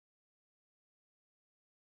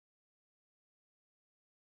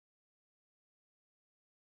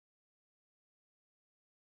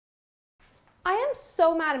I am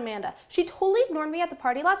so mad at Amanda. She totally ignored me at the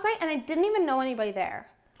party last night and I didn't even know anybody there.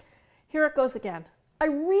 Here it goes again. I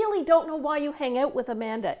really don't know why you hang out with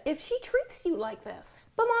Amanda if she treats you like this.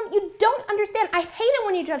 But Mom, you don't understand. I hate it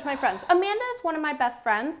when you judge my friends. Amanda is one of my best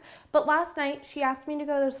friends, but last night she asked me to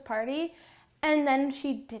go to this party and then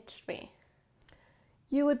she ditched me.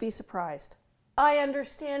 You would be surprised. I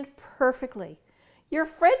understand perfectly. Your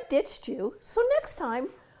friend ditched you, so next time,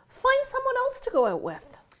 find someone else to go out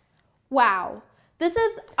with. Wow, this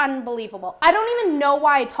is unbelievable. I don't even know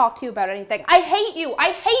why I talked to you about anything. I hate you.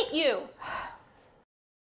 I hate you.